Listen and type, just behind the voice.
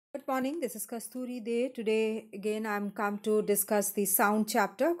morning. This is Kasturi Day. Today again I'm come to discuss the sound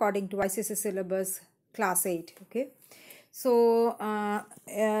chapter according to ICSE syllabus class 8. Okay. So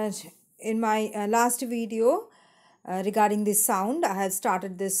in my last video regarding this sound, I had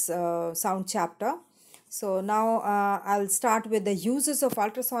started this sound chapter. So now I'll start with the uses of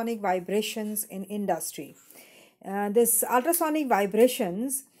ultrasonic vibrations in industry. This ultrasonic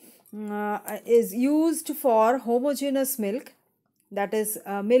vibrations is used for homogeneous milk. That is,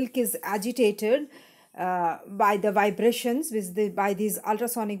 milk is agitated by the vibrations, by these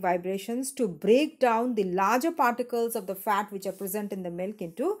ultrasonic vibrations, to break down the larger particles of the fat which are present in the milk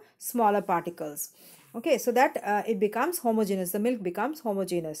into smaller particles. Okay, so that it becomes homogeneous, the milk becomes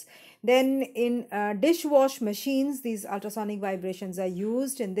homogeneous. Then in dishwash machines, these ultrasonic vibrations are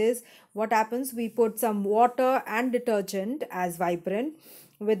used. In this, what happens, we put some water and detergent as vibrant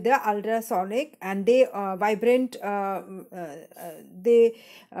with the ultrasonic, and they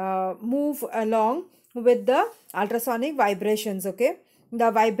move along with the ultrasonic vibrations. Okay,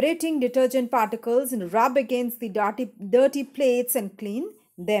 the vibrating detergent particles rub against the dirty plates and clean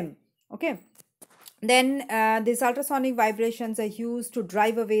them. Okay, then these ultrasonic vibrations are used to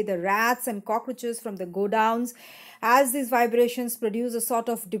drive away the rats and cockroaches from the godowns, as these vibrations produce a sort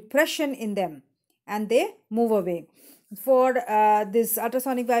of depression in them and they move away. For these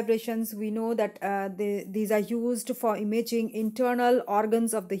ultrasonic vibrations, we know that these are used for imaging internal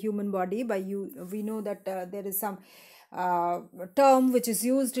organs of the human body. We know that there is some term which is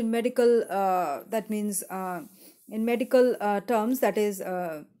used in medical, that means in medical terms, that is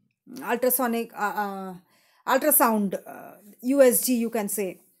ultrasonic ultrasound, USG you can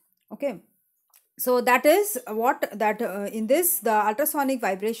say. Okay, so that is what in this, the ultrasonic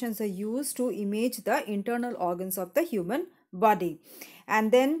vibrations are used to image the internal organs of the human body.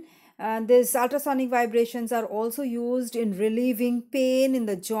 And then these ultrasonic vibrations are also used in relieving pain in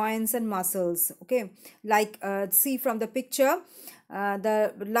the joints and muscles. Okay, like see from the picture,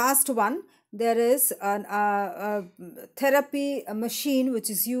 the last one, there is a therapy machine which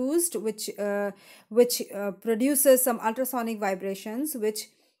is used, which produces some ultrasonic vibrations which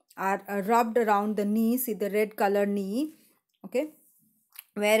are rubbed around the knee. See the red color knee, okay,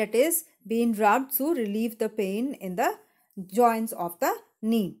 where it is being rubbed to relieve the pain in the joints of the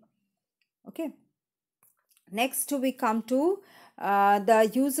knee. Okay, next we come to the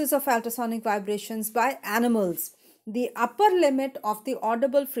uses of ultrasonic vibrations by animals. The upper limit of the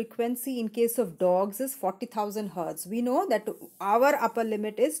audible frequency in case of dogs is 40,000 hertz. We know that our upper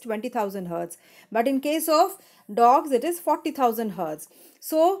limit is 20,000 hertz, but in case of dogs it is 40,000 hertz.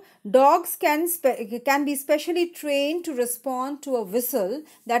 So dogs can be specially trained to respond to a whistle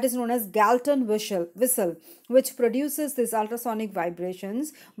that is known as Galton whistle, which produces these ultrasonic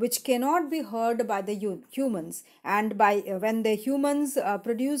vibrations which cannot be heard by the humans. And when the humans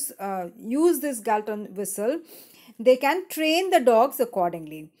use this Galton whistle, they can train the dogs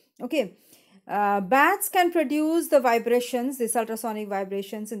accordingly. Okay, bats can produce the vibrations, these ultrasonic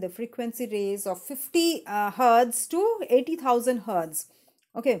vibrations, in the frequency range of 50 hertz to 80,000 hertz.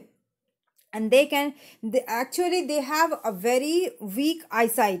 Okay, and they have a very weak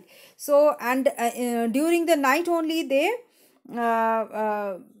eyesight. So, and during the night only they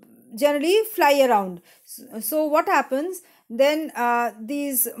generally fly around. So what happens then,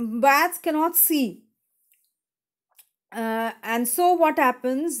 these bats cannot see. And so what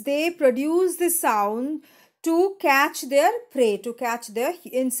happens, they produce this sound to catch their prey, to catch their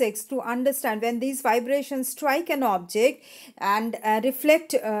insects, to understand when these vibrations strike an object and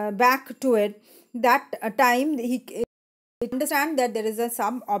reflect back to it, that time he understand that there is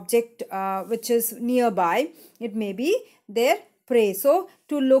some object which is nearby. It may be their prey. So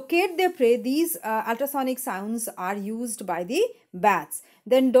to locate their prey, these ultrasonic sounds are used by the bats.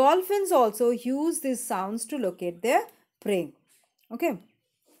 Then dolphins also use these sounds to locate their prey. Okay,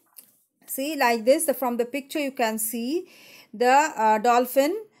 see like this, from the picture you can see the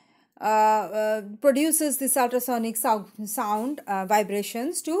dolphin produces this ultrasonic sound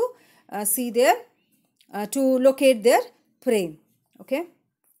vibrations to see their to locate their prey. Okay,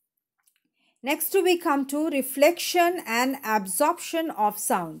 next we come to reflection and absorption of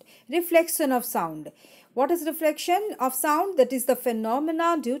sound. Reflection of sound. What is reflection of sound? That is the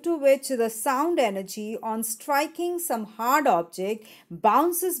phenomena due to which the sound energy on striking some hard object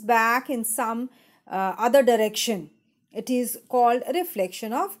bounces back in some other direction. It is called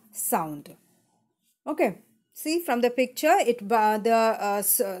reflection of sound. Okay, see from the picture, the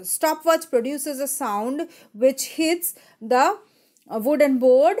stopwatch produces a sound which hits the wooden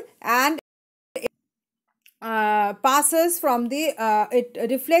board, and passes from the it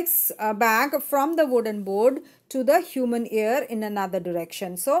reflects back from the wooden board to the human ear in another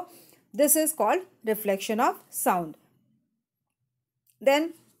direction. So this is called reflection of sound.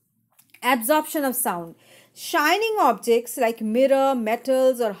 Then absorption of sound. Shining objects like mirror,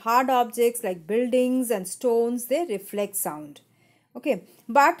 metals, or hard objects like buildings and stones, they reflect sound. Okay,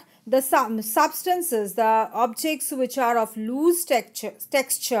 but the substances, the objects which are of loose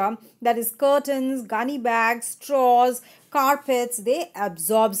texture, that is curtains, gunny bags, straws, carpets, they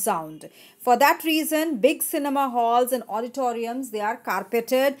absorb sound. For that reason, big cinema halls and auditoriums, they are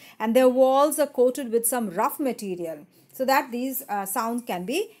carpeted and their walls are coated with some rough material so that these sounds can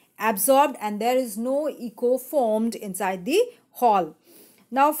be absorbed and there is no echo formed inside the hall.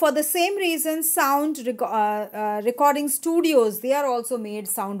 Now, for the same reason, sound recording studios, they are also made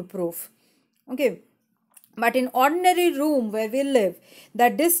soundproof. Okay. But in ordinary room where we live, the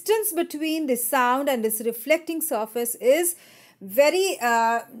distance between the sound and its reflecting surface is very,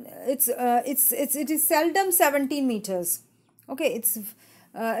 it is seldom 17 meters. Okay, it's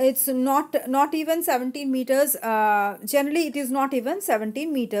not even 17 meters. Generally it is not even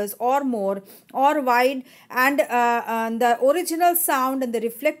 17 meters or more or wide, and the original sound and the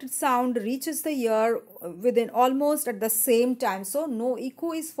reflected sound reaches the ear within almost at the same time. So no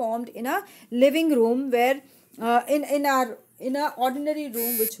echo is formed in a living room where in our ordinary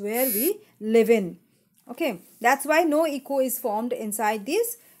room where we live in. Okay, that's why no echo is formed inside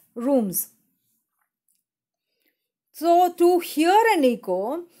these rooms. So, to hear an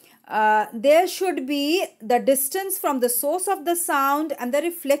echo, there should be the distance from the source of the sound and the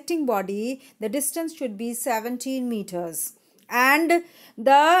reflecting body. The distance should be 17 meters. And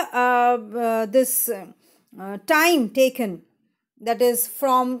the time taken, that is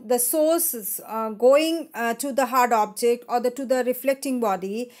from the source going to the hard object or to the reflecting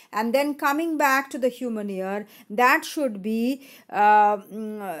body and then coming back to the human ear, that should be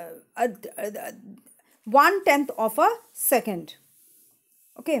 1/10 of a second.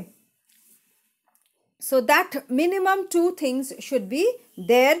 Okay, so that minimum 2 things should be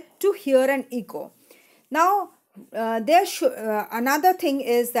there to hear an echo. Now there should another thing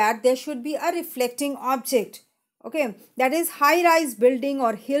is that there should be a reflecting object. Okay, that is high-rise building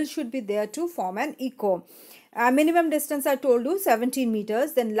or hill should be there to form an echo. Minimum distance I told you 17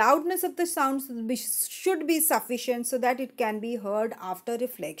 meters. Then loudness of the sound should be sufficient so that it can be heard after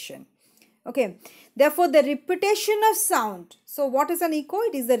reflection. Okay, therefore the repetition of sound. So what is an echo?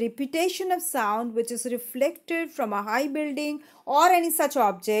 It is the repetition of sound which is reflected from a high building or any such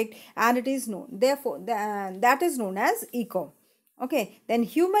object, and it is known, therefore that is known as echo. Okay, then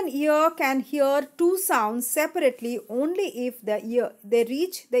human ear can hear 2 sounds separately only if they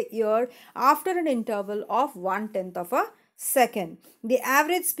reach the ear after an interval of 1/10 of a second. The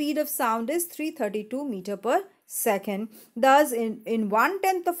average speed of sound is 332 meter per second. Thus, in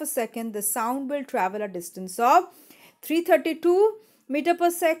 1/10 of a second, the sound will travel a distance of 332 meter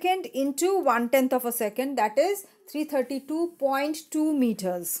per second into 1/10 of a second, that is 332.2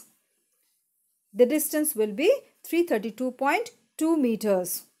 meters. The distance will be 332.2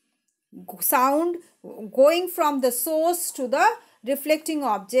 meters. Sound going from the source to the reflecting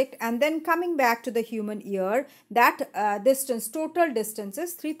object and then coming back to the human ear, that total distance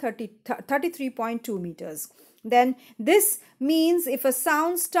is 33.2 meters. Then this means if a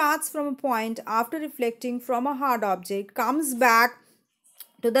sound starts from a point after reflecting from a hard object, comes back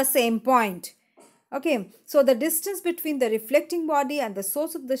to the same point. Okay, so the distance between the reflecting body and the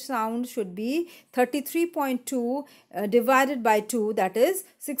source of the sound should be 33.2 divided by 2, that is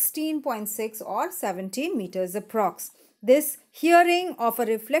 16.6 or 17 meters approx. This hearing of a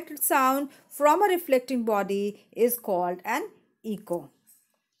reflected sound from a reflecting body is called an echo.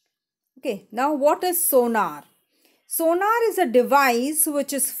 Okay, now what is sonar? Sonar is a device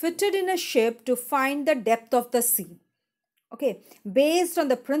which is fitted in a ship to find the depth of the sea. Okay, based on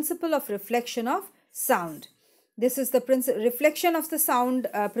the principle of reflection of sound. This is the reflection of the sound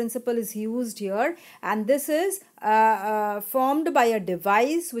principle is used here, and this is formed by a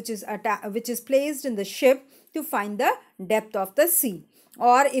device which is placed in the ship to find the depth of the sea.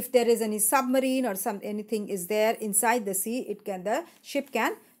 Or if there is any submarine or anything is there inside the sea, the ship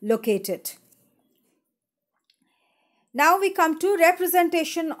can locate it. Now we come to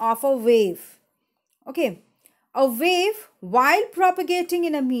representation of a wave. Okay, a wave while propagating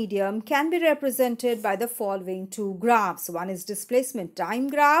in a medium can be represented by the following 2 graphs. One is displacement time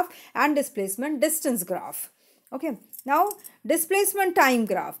graph and displacement distance graph. Okay, now displacement time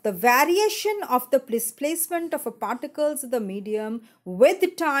graph, the variation of the displacement of a particles of the medium with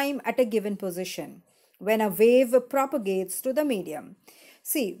time at a given position when a wave propagates to the medium.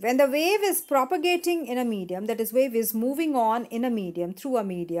 see, when the wave is propagating in a medium, that is, wave is moving on in a medium, through a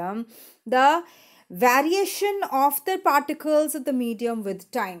medium, the variation of the particles of the medium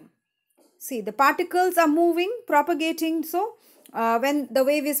with time. See, the particles are moving, propagating. So, when the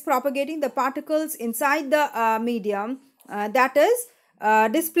wave is propagating, the particles inside the medium, that is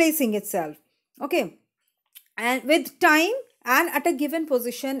displacing itself. Okay. And with time and at a given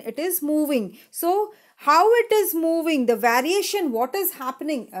position, it is moving. So, how it is moving, the variation, what is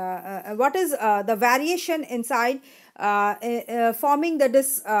happening, what is the variation inside forming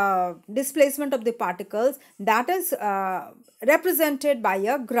the displacement of the particles, that is represented by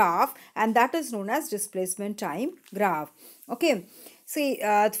a graph, and that is known as displacement time graph. Okay, see,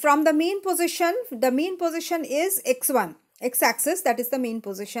 from the mean position is x1, x-axis, that is the mean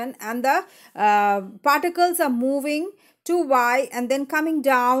position, and the particles are moving to y and then coming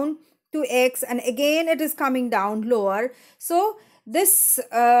down to x, and again it is coming down lower. So this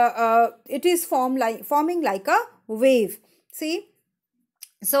it is forming like a wave. See,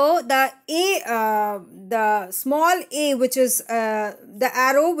 so the small a, which is the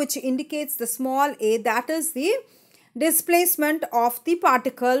arrow which indicates the small a, that is the displacement of the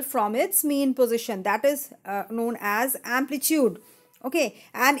particle from its mean position, that is known as amplitude. Okay,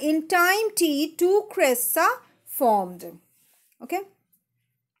 and in time t, two crests are formed. Okay,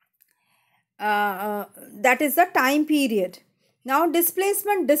 that is the time period. Now,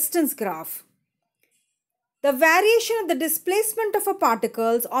 displacement distance graph. The variation of the displacement of a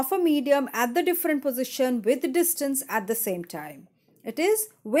particles of a medium at the different position with distance at the same time. It is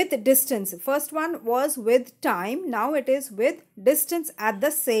with distance. First one was with time. Now it is with distance at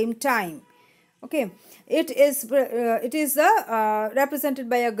the same time. Okay, it is represented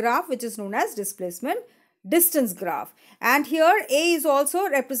by a graph which is known as displacement distance graph. And here A is also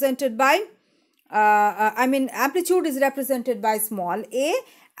represented by amplitude is represented by small a,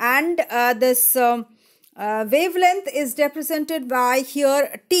 and this wavelength is represented by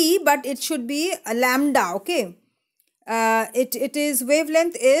here t, but it should be a lambda. Okay, it is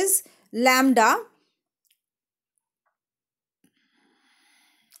wavelength is lambda.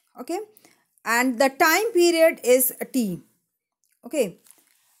 Okay, and the time period is t. Okay,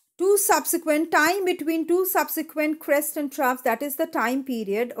 time between two subsequent crests and troughs, that is the time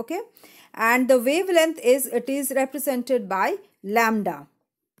period. Okay, and the wavelength is represented by lambda.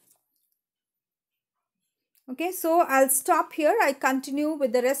 Okay, so I'll stop here. I continue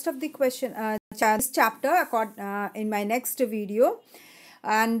with the rest of the question chapter in my next video,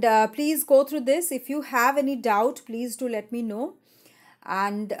 and please go through this. If you have any doubt, please do let me know,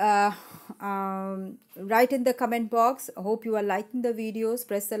 and write in the comment box. Hope you are liking the videos.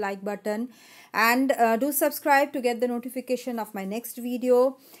 Press the like button, and do subscribe to get the notification of my next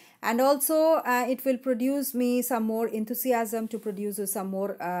video. And also it will produce me some more enthusiasm to produce some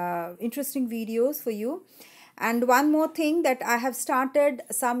more interesting videos for you. And one more thing, that I have started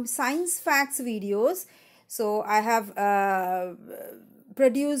some science facts videos. So I have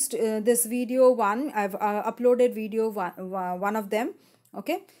produced this video one. I've uploaded video one of them.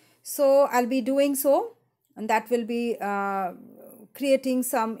 Okay, so I'll be doing so, and that will be creating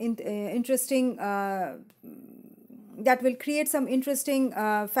some interesting that will create some interesting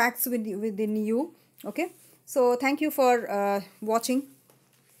facts within you. Okay, so thank you for watching.